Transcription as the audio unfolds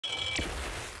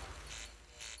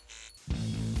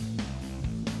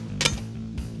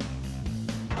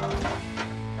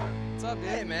up, dude?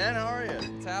 Hey, man, how are you?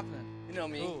 What's happening? You know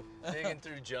me, Ooh. digging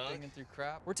through junk. Digging through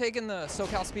crap. We're taking the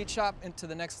SoCal Speed Shop into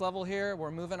the next level here.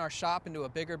 We're moving our shop into a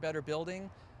bigger, better building.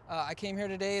 I came here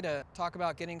today to talk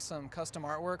about getting some custom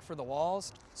artwork for the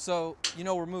walls. So, you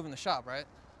know we're moving the shop, right?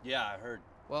 Yeah, I heard.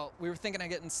 Well, we were thinking of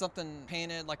getting something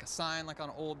painted, like a sign, like on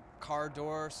an old car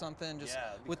door or something, just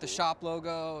with the shop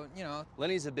logo, you know.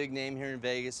 Lenny's a big name here in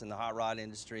Vegas in the hot rod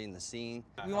industry and the scene.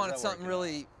 We wanted something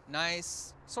really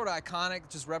nice, sort of iconic,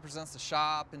 just represents the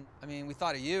shop. And I mean, we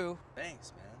thought of you.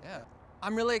 Thanks, man. Yeah.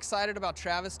 I'm really excited about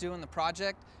Travis doing the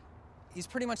project. He's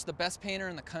pretty much the best painter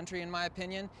in the country, in my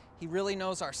opinion. He really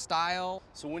knows our style.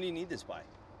 So when do you need this by?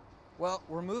 Well,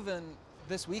 we're moving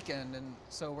this weekend, and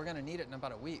so we're gonna need it in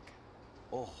about a week.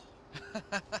 Oh.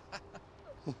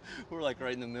 We're like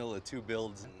right in the middle of two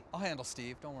builds. I'll handle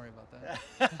Steve, don't worry about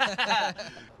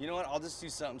that. You know what, I'll just do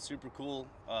something super cool,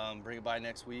 bring it by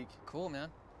next week. Cool, man,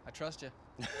 I trust you.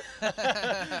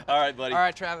 All right, buddy. All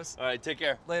right, Travis. All right, take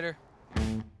care. Later.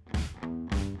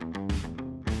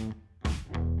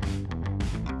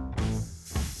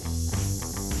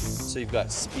 So you've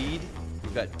got speed,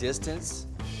 you've got distance,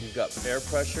 you've got air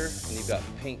pressure, and you've got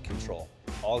paint control,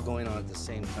 all going on at the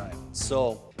same time.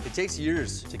 So it takes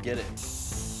years to get it.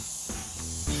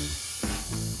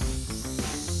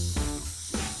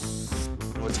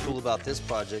 What's cool about this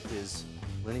project is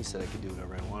Lenny said I could do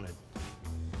whatever I wanted.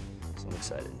 So I'm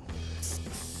excited.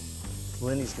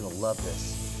 Lenny's gonna love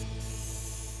this.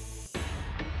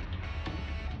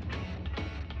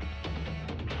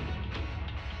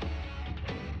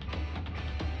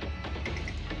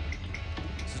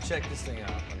 Check this thing out.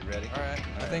 Are you ready? All right,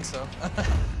 I think so.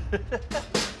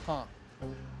 Huh.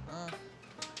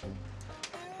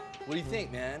 What do you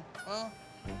think, man? Well,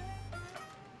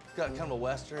 It's got kind of a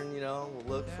Western, you know,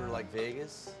 look for like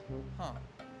Vegas. huh.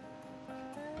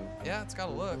 Yeah, it's got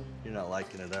a look. You're not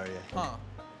liking it, are you? Huh.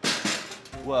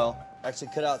 Well, actually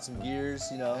cut out some gears,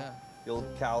 you know, Yeah. the old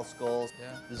cow skulls.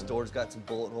 Yeah. This door's got some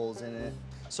bullet holes in it.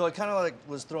 So I kind of like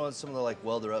was throwing some of the like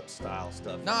welder up style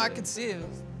stuff. No, in I it. can see it.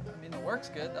 I mean, the work's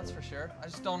good, that's for sure. I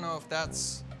just don't know if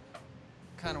that's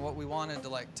kind of what we wanted to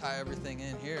like tie everything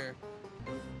in here.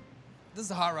 This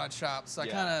is a hot rod shop, so I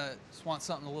kind of just want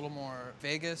something a little more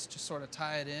Vegas, just sort of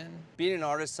tie it in. Being an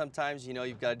artist, sometimes, you know,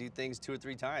 you've got to do things 2 or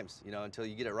 3 times, you know, until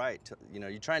you get it right. You know,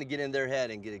 you're trying to get in their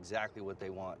head and get exactly what they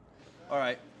want. All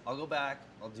right, I'll go back,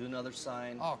 I'll do another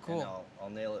sign. Oh, cool. And I'll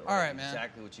nail it All right, man.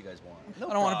 exactly what you guys want.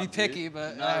 I don't want to be picky,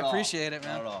 but I appreciate it,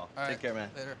 man. Not at all. All right, Take care, man.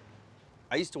 Later.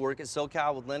 I used to work at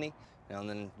SoCal with Lenny, and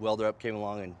then Welder Up came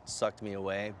along and sucked me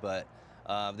away, but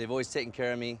they've always taken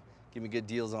care of me, give me good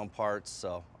deals on parts,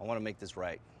 so I want to make this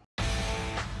right.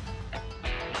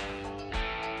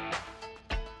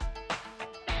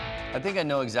 I think I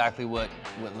know exactly what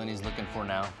Lenny's looking for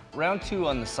now. Round 2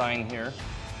 on the sign here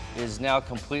is now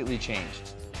completely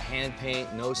changed. Hand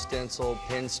paint, no stencil,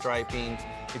 pinstriping.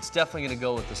 It's definitely gonna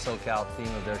go with the SoCal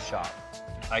theme of their shop.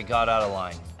 I got out of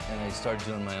line and I started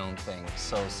doing my own thing.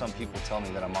 So some people tell me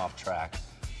that I'm off track.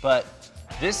 But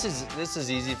this is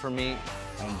easy for me.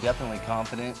 I'm definitely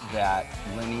confident that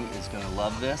Lenny is gonna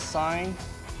love this sign.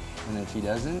 And if he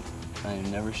doesn't, I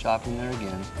am never shopping there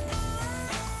again.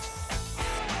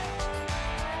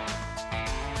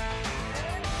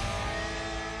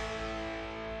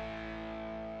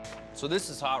 So this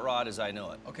is hot rod as I know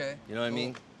it. Okay. You know what I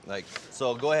mean? Like,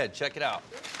 so go ahead, check it out.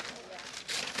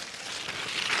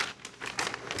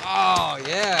 Oh,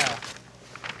 yeah.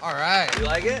 All right. You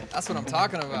like it? That's what I'm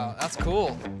talking about. That's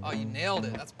cool. Oh, you nailed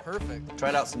it. That's perfect.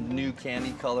 Tried out some new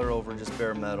candy color over just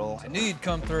bare metal. I knew you'd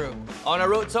come through. Oh, and I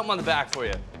wrote something on the back for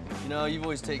you. You know, you've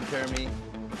always taken care of me.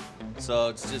 So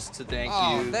it's just to thank you.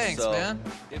 Oh, thanks, so man.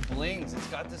 It blings. It's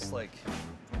got this like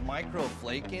micro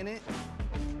flake in it.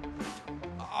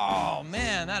 Oh,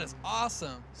 man, that is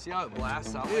awesome. See how it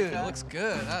blasts out Dude, like that? it looks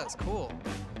good. That is cool.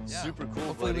 Yeah. Super cool,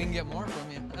 Hopefully buddy. we can get more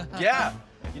from you. Yeah.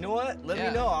 You know what? Let Yeah.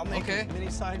 me know. I'll make Okay. as many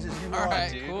signs as you All want,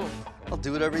 right, dude. cool. I'll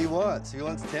do whatever he wants. If he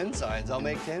wants 10 signs, I'll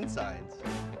make 10 signs.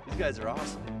 These guys are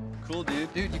awesome. Cool,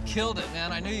 dude. Dude, you killed it,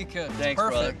 man. I knew you could. Thanks,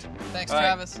 Perfect. brother. Thanks, All right,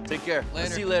 Travis. take care. Later.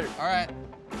 I'll see you later. All right.